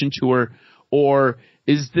redemption tour? Or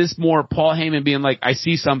is this more Paul Heyman being like, I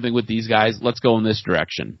see something with these guys, let's go in this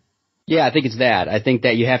direction? Yeah, I think it's that. I think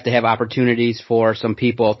that you have to have opportunities for some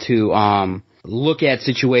people to look at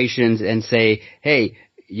situations and say, hey,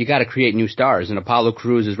 you got to create new stars, and Apollo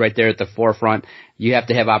Crews is right there at the forefront. You have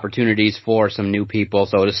to have opportunities for some new people.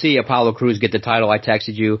 So to see Apollo Crews get the title, I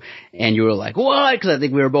texted you, and you were like, what? Because I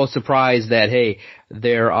think we were both surprised that, hey,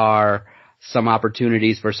 there are some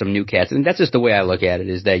opportunities for some new cats. And that's just the way I look at it,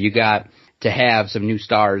 is that you got to have some new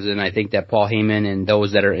stars, and I think that Paul Heyman and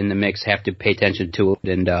those that are in the mix have to pay attention to it,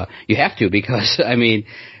 and you have to, because, I mean,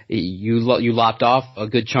 you lopped off a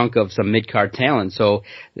good chunk of some mid-card talent, so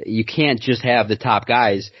you can't just have the top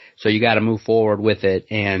guys, so you got to move forward with it,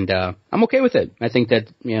 and I'm okay with it. I think that,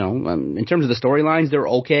 in terms of the storylines, they're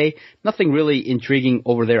okay. Nothing really intriguing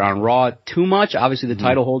over there on Raw too much. Obviously, the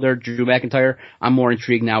title holder, Drew McIntyre, I'm more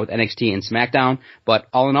intrigued now with NXT and Smackdown, but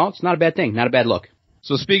all in all, it's not a bad thing, not a bad look.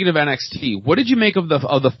 So speaking of NXT, what did you make of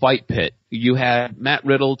the fight pit? You had Matt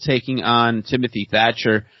Riddle taking on Timothy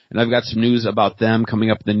Thatcher, and I've got some news about them coming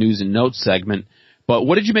up in the news and notes segment. But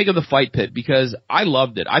what did you make of the fight pit? Because I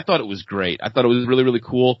loved it. I thought it was great. I thought it was really, really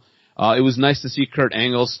cool. It was nice to see Kurt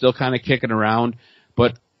Angle still kind of kicking around,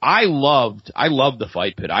 but I loved the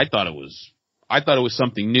fight pit. I thought it was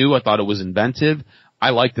something new. I thought it was inventive. I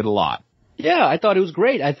liked it a lot. Yeah, I thought it was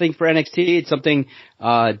great. I think for NXT, it's something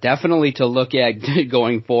definitely to look at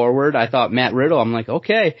going forward. I thought Matt Riddle, I'm like,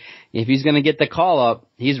 okay, if he's going to get the call up,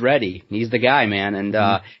 he's ready. He's the guy, man,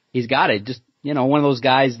 and he's got it. Just, one of those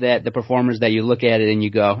guys that the performers that you look at it and you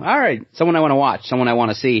go, all right, someone I want to watch, someone I want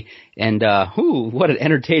to see, and what an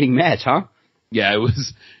entertaining match, huh? Yeah,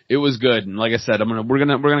 it was good, and like I said, we're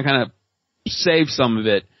gonna kind of save some of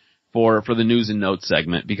it for the news and notes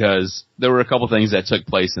segment, because there were a couple things that took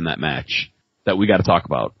place in that match that we got to talk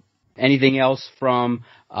about. Anything else from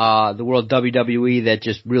the world of WWE that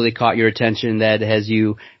just really caught your attention, that has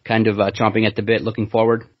you kind of chomping at the bit looking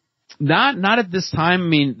forward? Not at this time. I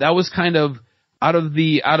mean, that was kind of out of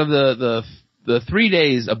the 3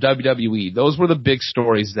 days of WWE. Those were the big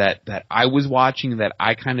stories that I was watching that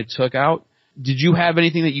I kind of took out. Did you have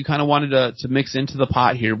anything that you kind of wanted to mix into the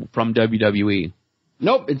pot here from WWE?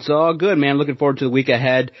 Nope, it's all good, man. Looking forward to the week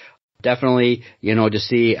ahead. Definitely, to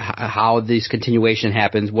see how this continuation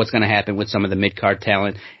happens, what's going to happen with some of the mid-card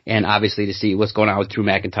talent, and obviously to see what's going on with Drew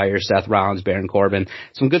McIntyre, Seth Rollins, Baron Corbin.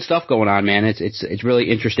 Some good stuff going on, man. It's really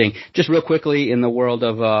interesting. Just real quickly, in the world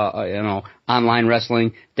of, online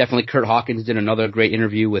wrestling, definitely Kurt Hawkins did another great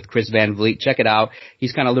interview with Chris Van Vliet. Check it out.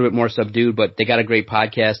 He's kind of a little bit more subdued, but they got a great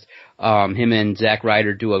podcast. Him and Zack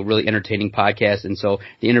Ryder do a really entertaining podcast, and so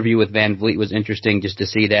the interview with Van Vliet was interesting just to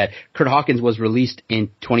see that Kurt Hawkins was released in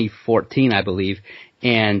 2014, I believe,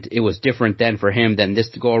 and it was different then for him than this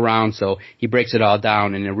to go around, so he breaks it all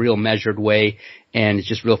down in a real measured way, and it's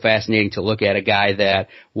just real fascinating to look at a guy that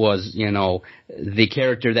was, the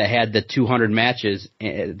character that had the 200 matches,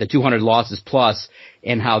 the 200 losses plus,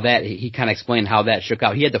 and how that, he kind of explained how that shook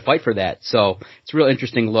out. He had to fight for that. So it's a real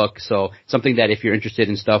interesting look. So something that if you're interested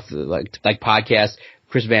in stuff like podcasts,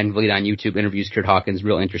 Chris Van Vliet on YouTube interviews Kurt Hawkins,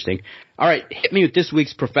 real interesting. All right, hit me with this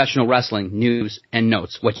week's professional wrestling news and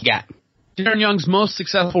notes. What you got? Darren Young's most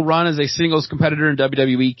successful run as a singles competitor in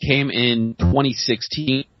WWE came in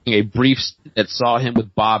 2016, a brief stint that saw him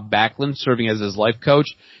with Bob Backlund serving as his life coach.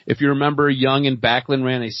 If you remember, Young and Backlund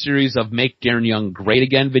ran a series of Make Darren Young Great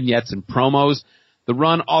Again vignettes and promos. The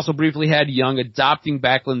run also briefly had Young adopting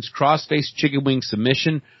Backlund's crossface chicken wing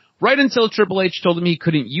submission right until Triple H told him he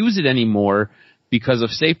couldn't use it anymore because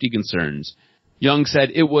of safety concerns. Young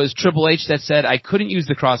said, it was Triple H that said I couldn't use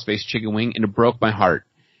the crossface chicken wing, and it broke my heart.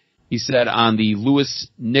 He said on the Lewis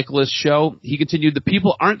Nicholas show, he continued, the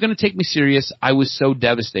people aren't going to take me serious. I was so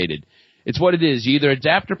devastated. It's what it is. You either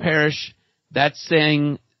adapt or perish. That's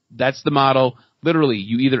the motto. Literally,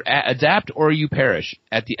 you either adapt or you perish.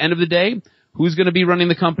 At the end of the day, who's going to be running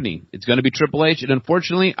the company? It's going to be Triple H, and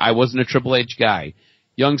unfortunately, I wasn't a Triple H guy.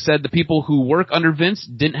 Young said the people who work under Vince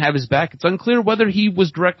didn't have his back. It's unclear whether he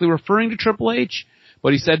was directly referring to Triple H,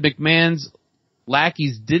 but he said McMahon's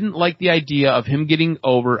lackeys didn't like the idea of him getting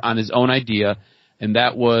over on his own idea, and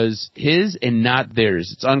that was his and not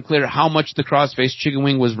theirs. It's unclear how much the crossface chicken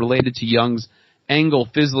wing was related to Young's angle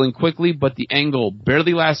fizzling quickly, but the angle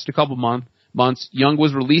barely lasted a couple months. Young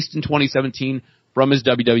was released in 2017 from his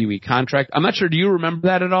WWE contract. I'm not sure, do you remember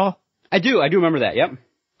that at all? I do remember that, yep.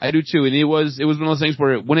 I do too, and it was one of those things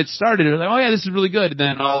where when it started, it was like, oh yeah, this is really good, and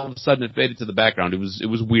then all of a sudden it faded to the background. It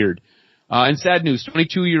was weird. And sad news,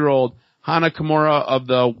 22-year-old Hana Kimura of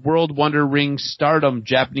the World Wonder Ring Stardom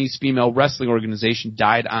Japanese female wrestling organization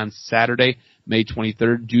died on Saturday, May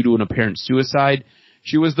 23rd, due to an apparent suicide.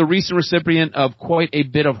 She was the recent recipient of quite a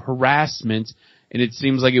bit of harassment, and it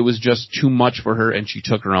seems like it was just too much for her, and she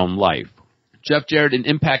took her own life. Jeff Jarrett and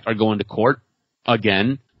Impact are going to court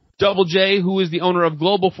again. Double J, who is the owner of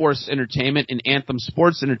Global Force Entertainment and Anthem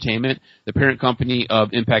Sports Entertainment, the parent company of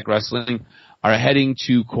Impact Wrestling, are heading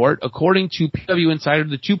to court. According to PW Insider,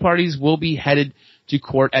 the two parties will be headed to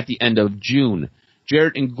court at the end of June.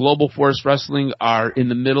 Jarrett and Global Force Wrestling are in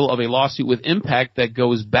the middle of a lawsuit with Impact that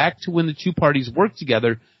goes back to when the two parties worked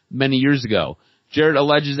together many years ago. Jarrett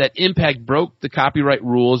alleges that Impact broke the copyright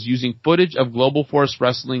rules using footage of Global Force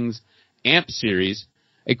Wrestling's AMP series.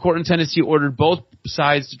 A court in Tennessee ordered both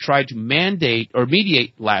sides to try to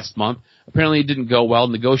mediate last month. Apparently it didn't go well.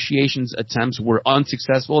 Negotiations attempts were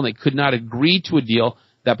unsuccessful, and they could not agree to a deal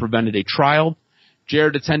that prevented a trial.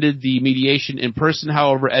 Jarrett attended the mediation in person.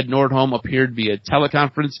 However, Ed Nordholm appeared via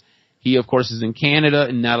teleconference. He, of course, is in Canada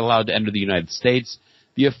and not allowed to enter the United States.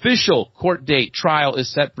 The official court date trial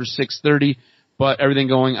is set for 6:30, but everything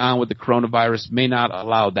going on with the coronavirus may not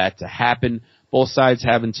allow that to happen. Both sides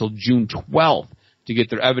have until June 12th to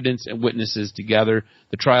get their evidence and witnesses together.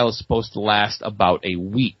 The trial is supposed to last about a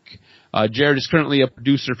week. Jarrett is currently a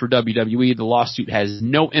producer for WWE. The lawsuit has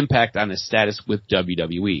no impact on his status with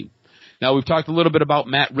WWE. Now, we've talked a little bit about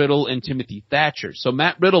Matt Riddle and Timothy Thatcher. So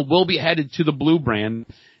Matt Riddle will be headed to the Blue brand.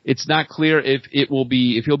 It's not clear if he'll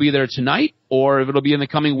be there tonight or if it'll be in the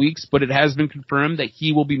coming weeks, but it has been confirmed that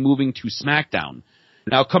he will be moving to Smackdown.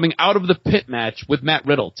 Now, coming out of the pit match with Matt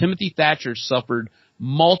Riddle, Timothy Thatcher suffered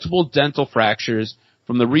multiple dental fractures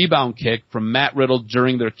from the rebound kick from Matt Riddle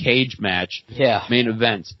during their cage match main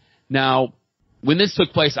event. Now, when this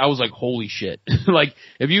took place, I was like, holy shit. Like,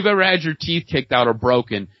 if you've ever had your teeth kicked out or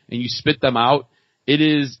broken and you spit them out, it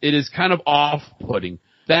is kind of off-putting.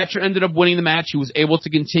 Thatcher ended up winning the match. He was able to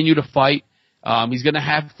continue to fight. He's going to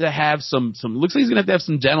have some looks like he's going to have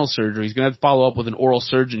some dental surgery. He's going to have to follow up with an oral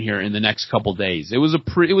surgeon here in the next couple days. It was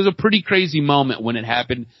a pretty crazy moment when it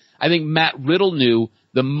happened. I think Matt Riddle knew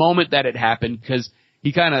the moment that it happened because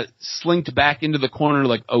he kind of slinked back into the corner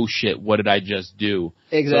like, oh shit, what did I just do?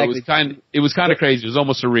 Exactly. So it was kind of crazy. It was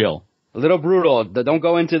almost surreal. A little brutal. Don't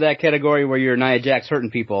go into that category where you're Nia Jax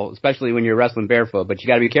hurting people, especially when you're wrestling barefoot. But you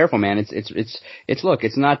got to be careful, man.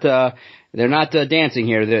 It's not. They're not dancing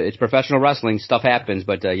here. It's professional wrestling. Stuff happens,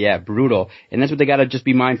 but yeah, brutal. And that's what they got to just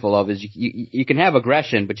be mindful of. Is you can have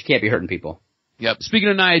aggression, but you can't be hurting people. Yep. Speaking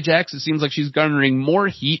of Nia Jax, it seems like she's garnering more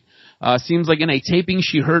heat. Seems like in a taping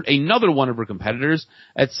she hurt another one of her competitors.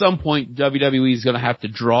 At some point, WWE is going to have to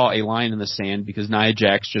draw a line in the sand because Nia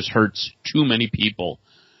Jax just hurts too many people.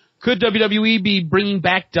 Could WWE be bringing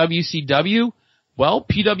back WCW? Well,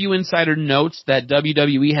 PW Insider notes that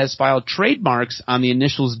WWE has filed trademarks on the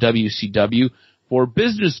initials WCW for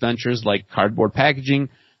business ventures like cardboard packaging,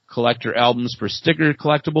 collector albums for sticker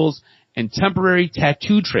collectibles, and temporary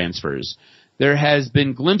tattoo transfers. There has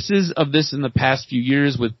been glimpses of this in the past few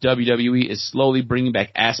years with WWE is slowly bringing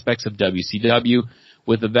back aspects of WCW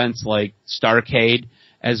with events like Starrcade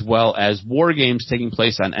as well as War Games taking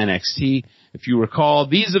place on NXT. If you recall,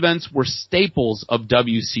 these events were staples of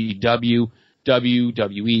WCW.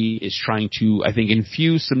 WWE is trying to, I think,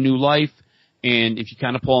 infuse some new life. And if you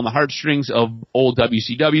kind of pull on the heartstrings of old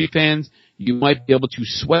WCW fans, you might be able to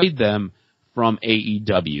sway them from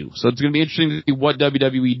AEW. So it's going to be interesting to see what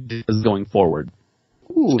WWE does going forward.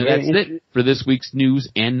 Ooh, and that's it for this week's news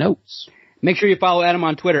and notes. Make sure you follow Adam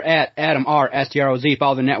on Twitter at AdamRSTROZ.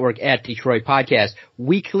 Follow the network at Detroit Podcast.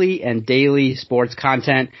 Weekly and daily sports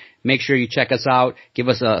content. Make sure you check us out. Give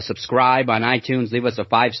us a subscribe on iTunes. Leave us a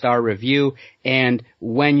 5-star review. And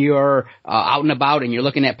when you're out and about and you're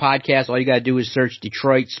looking at podcasts, all you got to do is search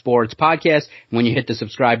Detroit Sports Podcast. When you hit the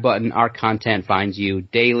subscribe button, our content finds you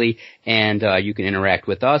daily, and you can interact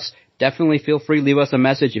with us definitely feel free to leave us a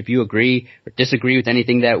message if you agree or disagree with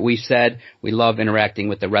anything that we've said. We love interacting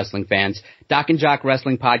with the wrestling fans. Doc and Jock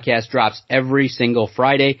Wrestling Podcast drops every single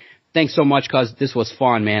Friday. Thanks so much, cuz this was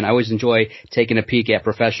fun, man. I always enjoy taking a peek at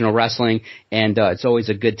professional wrestling, and it's always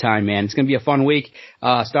a good time, man. It's going to be a fun week,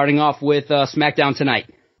 starting off with Smackdown tonight.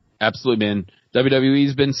 Absolutely, man.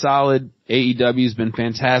 WWE's been solid. AEW's been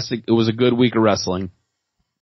fantastic. It was a good week of wrestling.